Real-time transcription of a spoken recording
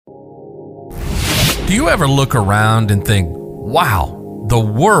Do you ever look around and think, wow, the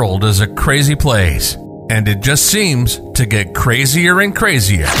world is a crazy place, and it just seems to get crazier and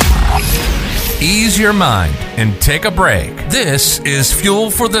crazier? Ease your mind and take a break. This is Fuel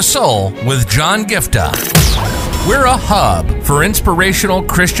for the Soul with John Giftah. We're a hub for inspirational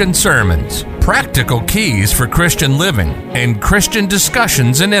Christian sermons, practical keys for Christian living, and Christian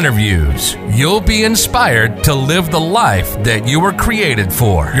discussions and interviews. You'll be inspired to live the life that you were created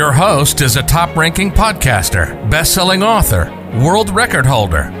for. Your host is a top-ranking podcaster, best-selling author, world record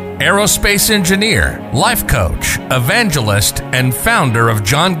holder, aerospace engineer, life coach, evangelist, and founder of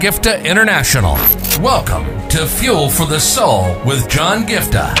John Giftah International. Welcome to Fuel for the Soul with John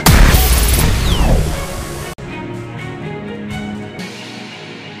Giftah.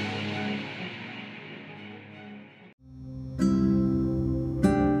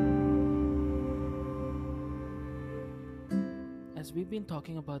 As we've been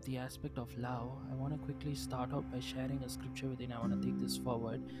talking about the aspect of love, I want to quickly start off by sharing a scripture with you, and I want to take this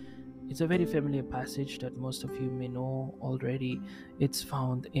forward. It's a very familiar passage that most of you may know already. It's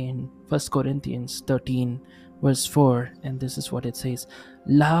found in 1 Corinthians 13 verse 4, and this is what it says: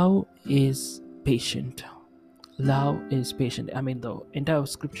 love is patient. Love is patient. I mean, the entire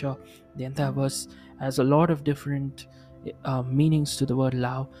scripture, the entire verse has a lot of different meanings to the word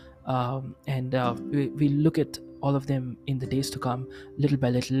love, and we look at all of them in the days to come, little by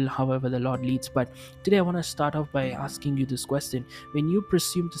little, however the Lord leads. But today I want to start off by asking you this question. When you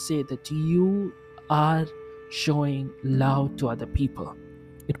presume to say that you are showing love to other people,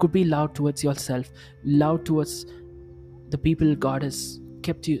 it could be love towards yourself, love towards the people God has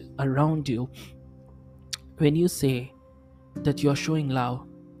kept you around you. When you say that you're showing love,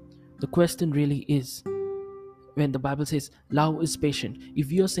 the question really is, when the Bible says love is patient,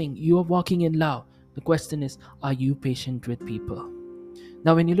 if you're saying you are walking in love, the question is, are you patient with people?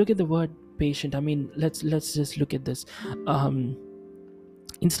 Now, when you look at the word patient, I mean, let's just look at this.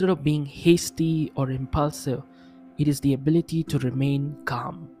 Instead of being hasty or impulsive, it is the ability to remain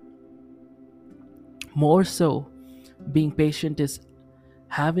calm. More so, being patient is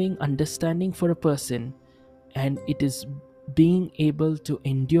having understanding for a person, and it is being able to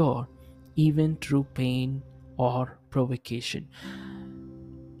endure even through pain or provocation.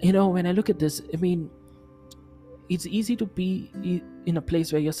 You know, when I look at this, I mean, it's easy to be in a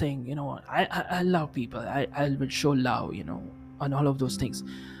place where you're saying, you know, I love people, I will show love, you know, and all of those things.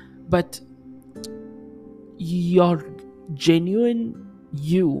 But your genuine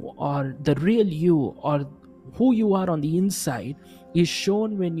you, or the real you, or who you are on the inside, is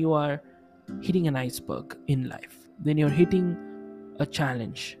shown when you are hitting an iceberg in life, when you're hitting a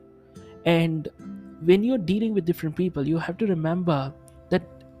challenge. And when you're dealing with different people, you have to remember that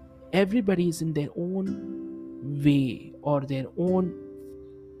everybody is in their own way or their own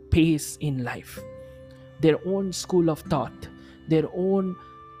pace in life, their own school of thought, their own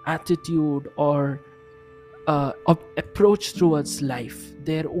attitude or approach towards life,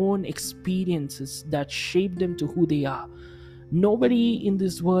 their own experiences that shape them to who they are. Nobody in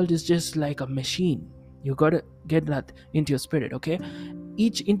this world is just like a machine. You got to get that into your spirit, okay?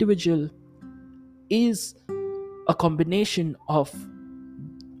 Each individual is a combination of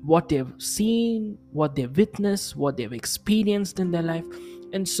what they've seen, what they've witnessed, what they've experienced in their life.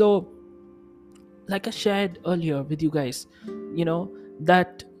 And so, like I shared earlier with you guys, you know,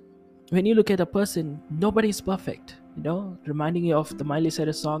 that when you look at a person, nobody's perfect. You know, reminding you of the Miley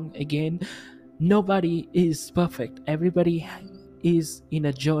Cyrus song again, nobody is perfect. Everybody is in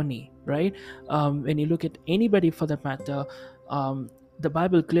a journey, right? When you look at anybody for that matter, the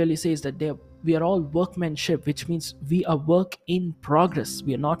Bible clearly says that we are all workmanship, which means we are work in progress.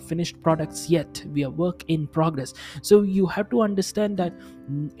 We are not finished products yet. We are work in progress. So you have to understand that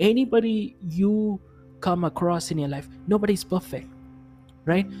anybody you come across in your life, nobody's perfect,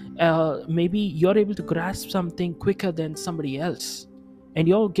 right? Maybe you're able to grasp something quicker than somebody else, and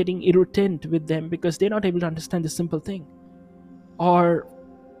you're getting irritant with them because they're not able to understand the simple thing. Or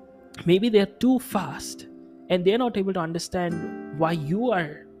maybe they're too fast and they're not able to understand why you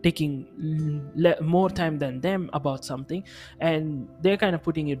are taking more time than them about something, and they're kind of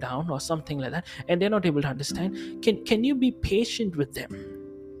putting you down or something like that, and they're not able to understand. Can you be patient with them?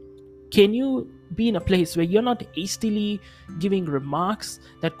 Can you be in a place where you're not hastily giving remarks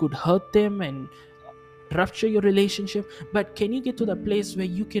that could hurt them and rupture your relationship, but can you get to the place where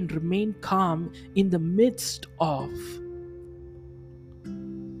you can remain calm in the midst of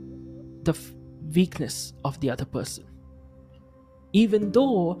the weakness of the other person? Even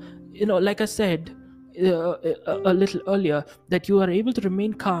though, you know, like I said a little earlier, that you are able to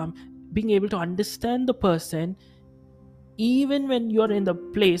remain calm, being able to understand the person even when you're in the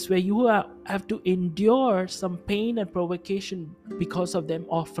place where you have to endure some pain and provocation because of them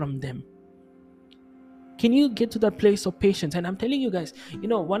or from them. Can you get to that place of patience? And I'm telling you guys,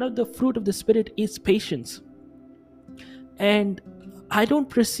 one of the fruit of the Spirit is patience. And I don't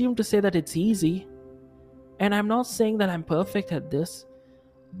presume to say that it's easy. And I'm not saying that I'm perfect at this.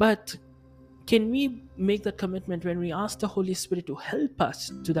 But can we make that commitment when we ask the Holy Spirit to help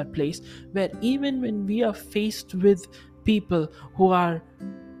us to that place where even when we are faced with people who are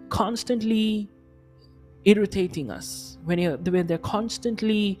constantly irritating us, when they're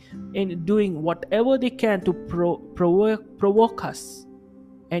constantly doing whatever they can to provoke us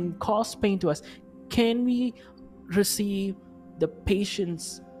and cause pain to us, can we receive the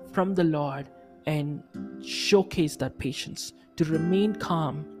patience from the Lord and showcase that patience to remain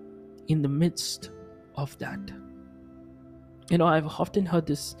calm in the midst of that? I've often heard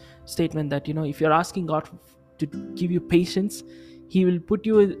this statement that if you're asking God to give you patience, He will put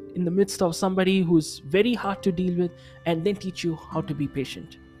you in the midst of somebody who's very hard to deal with and then teach you how to be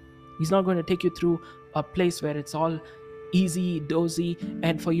patient. He's not going to take you through a place where it's all easy dozy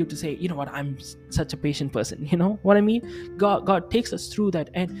and for you to say, I'm such a patient person. You know what I mean? God takes us through that.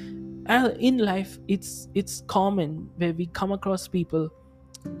 And in life, it's common where we come across people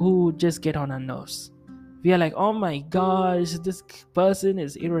who just get on our nerves. We are like, oh my gosh, this person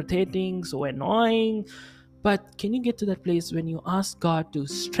is irritating, so annoying. But can you get to that place when you ask God to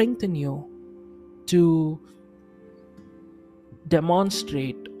strengthen you, to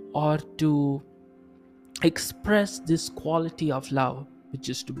demonstrate or to express this quality of love, which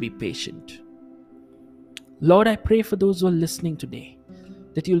is to be patient? Lord, I pray for those who are listening today,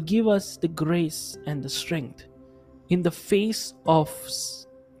 that you'll give us the grace and the strength in the face of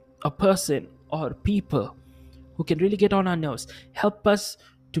a person or people who can really get on our nerves. Help us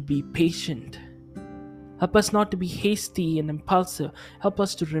to be patient. Help us not to be hasty and impulsive. Help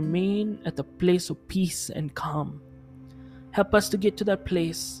us to remain at the place of peace and calm. Help us to get to that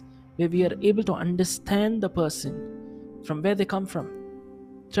place where we are able to understand the person from where they come from.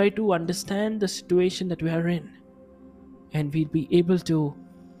 Try to understand the situation that we are in. And we'll be able to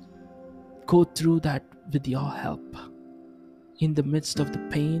go through that with your help. In the midst of the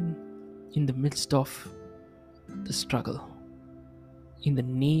pain, in the midst of the struggle. In the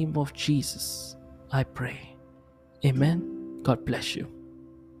name of Jesus, I pray. Amen. God bless you.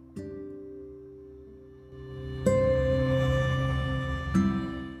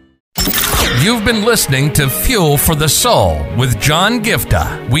 You've been listening to Fuel for the Soul with John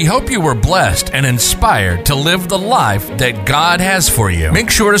Giftah. We hope you were blessed and inspired to live the life that God has for you.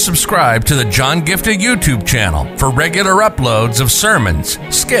 Make sure to subscribe to the John Giftah YouTube channel for regular uploads of sermons,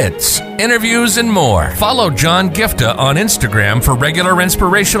 skits, interviews, and more. Follow John Giftah on Instagram for regular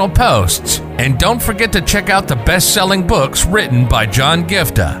inspirational posts. And don't forget to check out the best-selling books written by John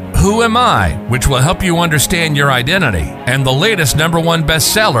Giftah. Who Am I?, which will help you understand your identity, and the latest #1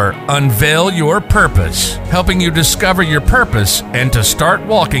 bestseller, Unveil Your Purpose, helping you discover your purpose and to start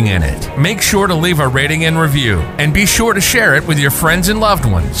walking in it. Make sure to leave a rating and review, and be sure to share it with your friends and loved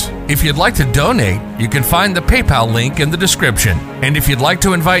ones. If you'd like to donate, you can find the PayPal link in the description. And if you'd like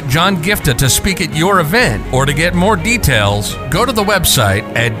to invite John Giftah to speak at your event or to get more details, go to the website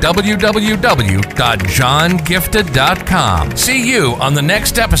at www.johngiftah.com. See you on the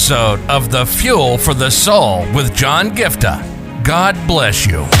next episode of The Fuel for the Soul with John Giftah. God bless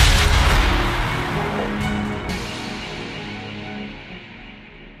you.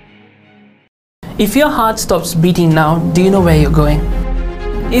 If your heart stops beating now, do you know where you're going?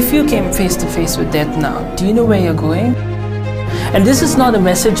 If you came face to face with death now, do you know where you're going? And this is not a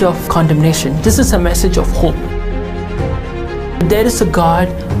message of condemnation. This is a message of hope. There is a God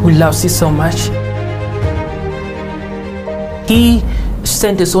who loves you so much. He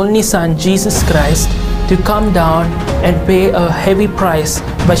sent His only Son, Jesus Christ, to come down and pay a heavy price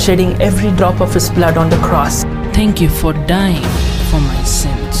by shedding every drop of His blood on the cross. Thank you for dying for my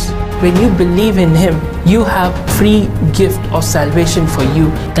sins. When you believe in Him, you have free gift of salvation for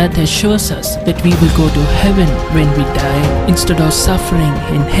you that assures us that we will go to heaven when we die instead of suffering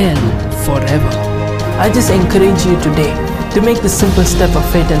in hell forever. I just encourage you today to make the simple step of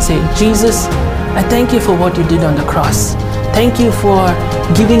faith and say, Jesus, I thank you for what you did on the cross. Thank you for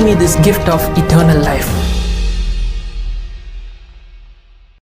giving me this gift of eternal life.